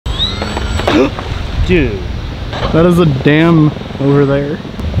Dude, that is a dam over there,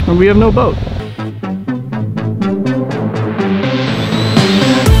 and we have no boat.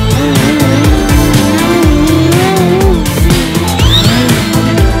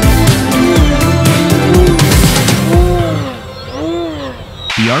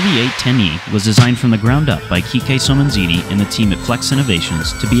 The RV-8 10E was designed from the ground up by Kike Somanzini and the team at Flex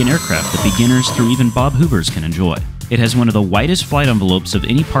Innovations to be an aircraft that beginners through even Bob Hoovers can enjoy. It has one of the widest flight envelopes of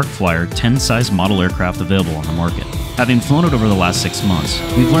any Park Flyer 10-size model aircraft available on the market. Having flown it over the last 6 months,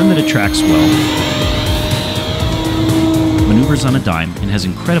 we've learned that it tracks well, maneuvers on a dime, and has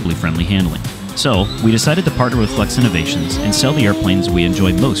incredibly friendly handling. So, we decided to partner with Flex Innovations and sell the airplanes we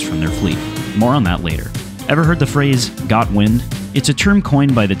enjoy most from their fleet. More on that later. Ever heard the phrase, "got wind"? It's a term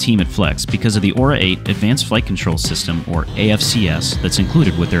coined by the team at Flex because of the Aura 8 Advanced Flight Control System, or AFCS, that's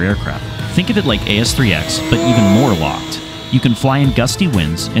included with their aircraft. Think of it like AS3X, but even more locked. You can fly in gusty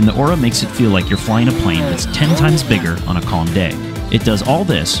winds, and the Aura makes it feel like you're flying a plane that's 10 times bigger on a calm day. It does all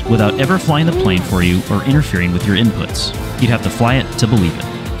this without ever flying the plane for you or interfering with your inputs. You'd have to fly it to believe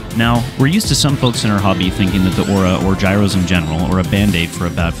it. Now, we're used to some folks in our hobby thinking that the Aura, or gyros in general, are a band-aid for a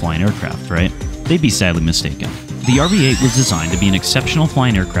bad flying aircraft, right? They'd be sadly mistaken. The RV-8 was designed to be an exceptional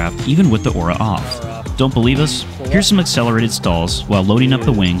flying aircraft even with the Aura off. Don't believe us? Here's some accelerated stalls while loading up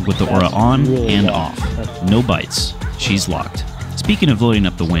the wing with the Aura on and off. No bites. She's locked. Speaking of loading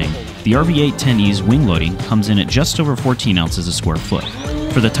up the wing, the RV-8 10E's wing loading comes in at just over 14 ounces a square foot.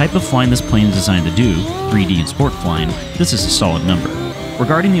 For the type of flying this plane is designed to do, 3D and sport flying, this is a solid number.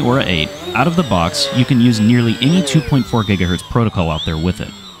 Regarding the Aura 8, out of the box, you can use nearly any 2.4 GHz protocol out there with it.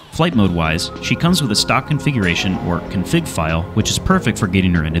 Flight mode wise, she comes with a stock configuration or config file, which is perfect for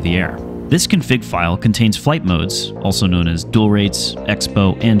getting her into the air. This config file contains flight modes, also known as dual rates,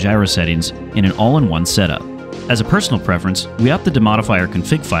 expo, and gyro settings, in an all-in-one setup. As a personal preference, we opted to modify our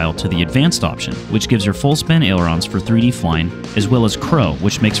config file to the advanced option, which gives her full span ailerons for 3D flying, as well as crow,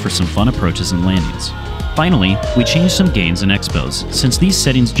 which makes for some fun approaches and landings. Finally, we changed some gains and expos, since these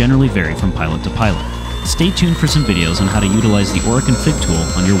settings generally vary from pilot to pilot. Stay tuned for some videos on how to utilize the Aura config tool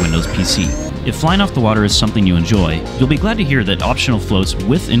on your Windows PC. If flying off the water is something you enjoy, you'll be glad to hear that optional floats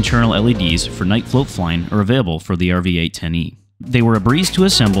with internal LEDs for night float flying are available for the RV-8 10E. They were a breeze to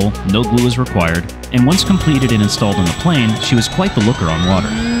assemble, no glue is required, and once completed and installed on the plane, she was quite the looker on water.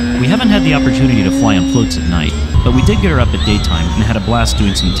 We haven't had the opportunity to fly on floats at night, but we did get her up at daytime and had a blast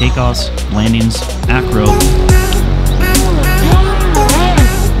doing some takeoffs, landings, acro,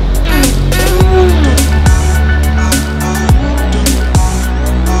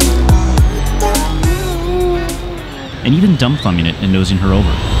 and even dumb thumbing it and nosing her over.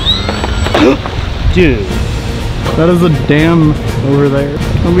 Dude, that is a dam over there,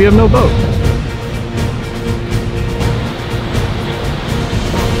 and we have no boat.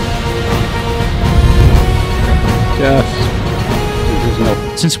 Yes.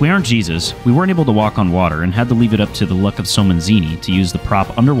 Since we aren't Jesus, we weren't able to walk on water and had to leave it up to the luck of Somanzini to use the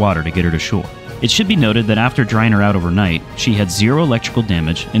prop underwater to get her to shore. It should be noted that after drying her out overnight, she had zero electrical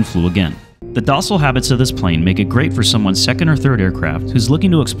damage and flew again. The docile habits of this plane make it great for someone's second or third aircraft who's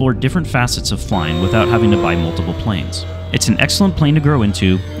looking to explore different facets of flying without having to buy multiple planes. It's an excellent plane to grow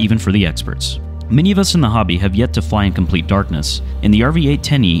into, even for the experts. Many of us in the hobby have yet to fly in complete darkness, and the RV-8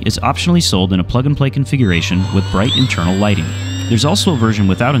 10E is optionally sold in a plug-and-play configuration with bright internal lighting. There's also a version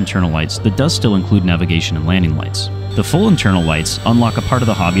without internal lights that does still include navigation and landing lights. The full internal lights unlock a part of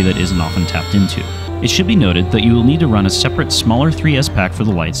the hobby that isn't often tapped into. It should be noted that you will need to run a separate smaller 3S pack for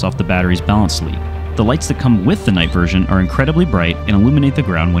the lights off the battery's balance lead. The lights that come with the night version are incredibly bright and illuminate the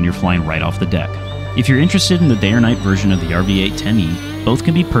ground when you're flying right off the deck. If you're interested in the day or night version of the RV-8 10E, both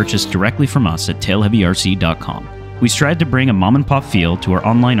can be purchased directly from us at tailheavyrc.com. We strive to bring a mom-and-pop feel to our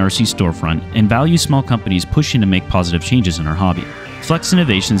online RC storefront and value small companies pushing to make positive changes in our hobby. Flex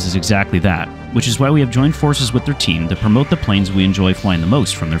Innovations is exactly that, which is why we have joined forces with their team to promote the planes we enjoy flying the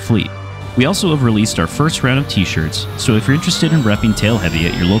most from their fleet. We also have released our first round of t-shirts, so if you're interested in repping Tail Heavy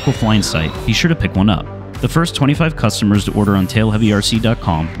at your local flying site, be sure to pick one up. The first 25 customers to order on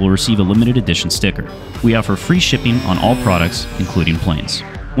tailheavyrc.com will receive a limited edition sticker. We offer free shipping on all products, including planes.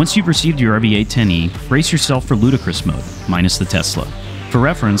 Once you've received your RV-8 10E, brace yourself for ludicrous mode, minus the Tesla. For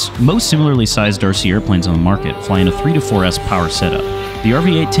reference, most similarly sized RC airplanes on the market fly in a 3 to 4S power setup. The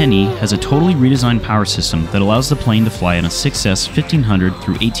RV-8 10E has a totally redesigned power system that allows the plane to fly in a 6S 1500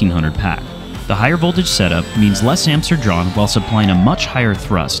 through 1800 pack. The higher voltage setup means less amps are drawn while supplying a much higher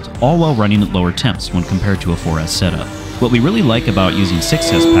thrust, all while running at lower temps when compared to a 4S setup. What we really like about using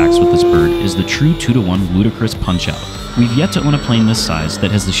 6S packs with this bird is the true 2-to-1 ludicrous punch-out. We've yet to own a plane this size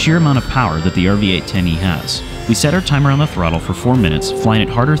that has the sheer amount of power that the RV-8 10E has. We set our timer on the throttle for 4 minutes, flying at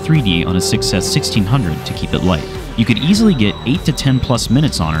harder 3D on a 6S 1600 to keep it light. You could easily get 8 to 10 plus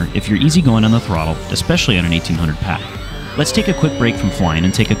minutes on her if you're easygoing on the throttle, especially on an 1800 pack. Let's take a quick break from flying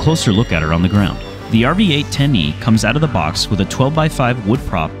and take a closer look at her on the ground. The RV-8 10E comes out of the box with a 12x5 wood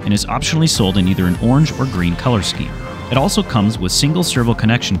prop and is optionally sold in either an orange or green color scheme. It also comes with single servo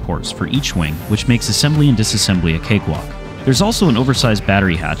connection ports for each wing, which makes assembly and disassembly a cakewalk. There's also an oversized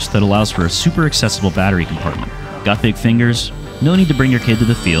battery hatch that allows for a super accessible battery compartment. Got big fingers? No need to bring your kid to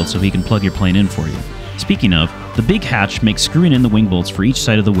the field so he can plug your plane in for you. Speaking of, the big hatch makes screwing in the wing bolts for each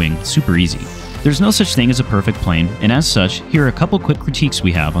side of the wing super easy. There's no such thing as a perfect plane, and as such, here are a couple quick critiques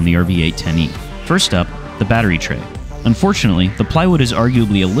we have on the RV-8 10E. First up, the battery tray. Unfortunately, the plywood is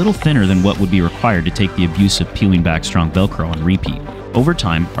arguably a little thinner than what would be required to take the abuse of peeling back strong Velcro on repeat. Over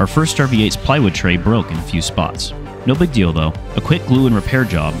time, our first RV-8's plywood tray broke in a few spots. No big deal though, a quick glue and repair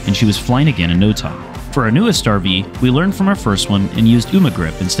job, and she was flying again in no time. For our newest RV, we learned from our first one and used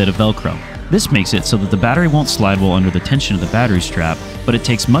UmaGrip instead of Velcro. This makes it so that the battery won't slide while under the tension of the battery strap, but it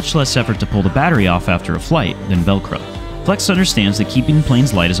takes much less effort to pull the battery off after a flight than Velcro. Flex understands that keeping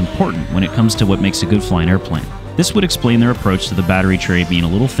planes light is important when it comes to what makes a good flying airplane. This would explain their approach to the battery tray being a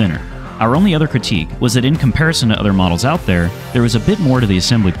little thinner. Our only other critique was that in comparison to other models out there was a bit more to the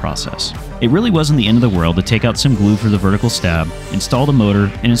assembly process. It really wasn't the end of the world to take out some glue for the vertical stab, install the motor,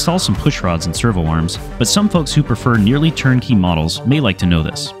 and install some push rods and servo arms, but some folks who prefer nearly turnkey models may like to know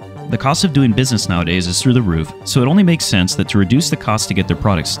this. The cost of doing business nowadays is through the roof, so it only makes sense that to reduce the cost to get their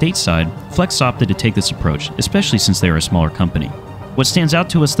products stateside, Flex opted to take this approach, especially since they are a smaller company. What stands out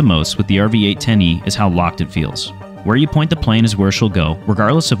to us the most with the RV-8 10E is how locked it feels. Where you point the plane is where she'll go,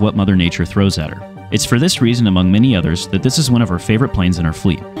 regardless of what Mother Nature throws at her. It's for this reason, among many others, that this is one of our favorite planes in our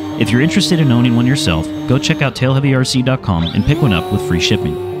fleet. If you're interested in owning one yourself, go check out tailheavyrc.com and pick one up with free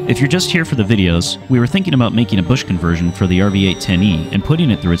shipping. If you're just here for the videos, we were thinking about making a bush conversion for the RV-8 10E and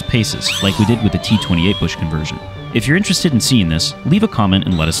putting it through its paces, like we did with the T28 bush conversion. If you're interested in seeing this, leave a comment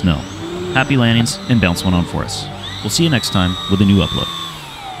and let us know. Happy landings, and bounce one on for us. We'll see you next time with a new upload.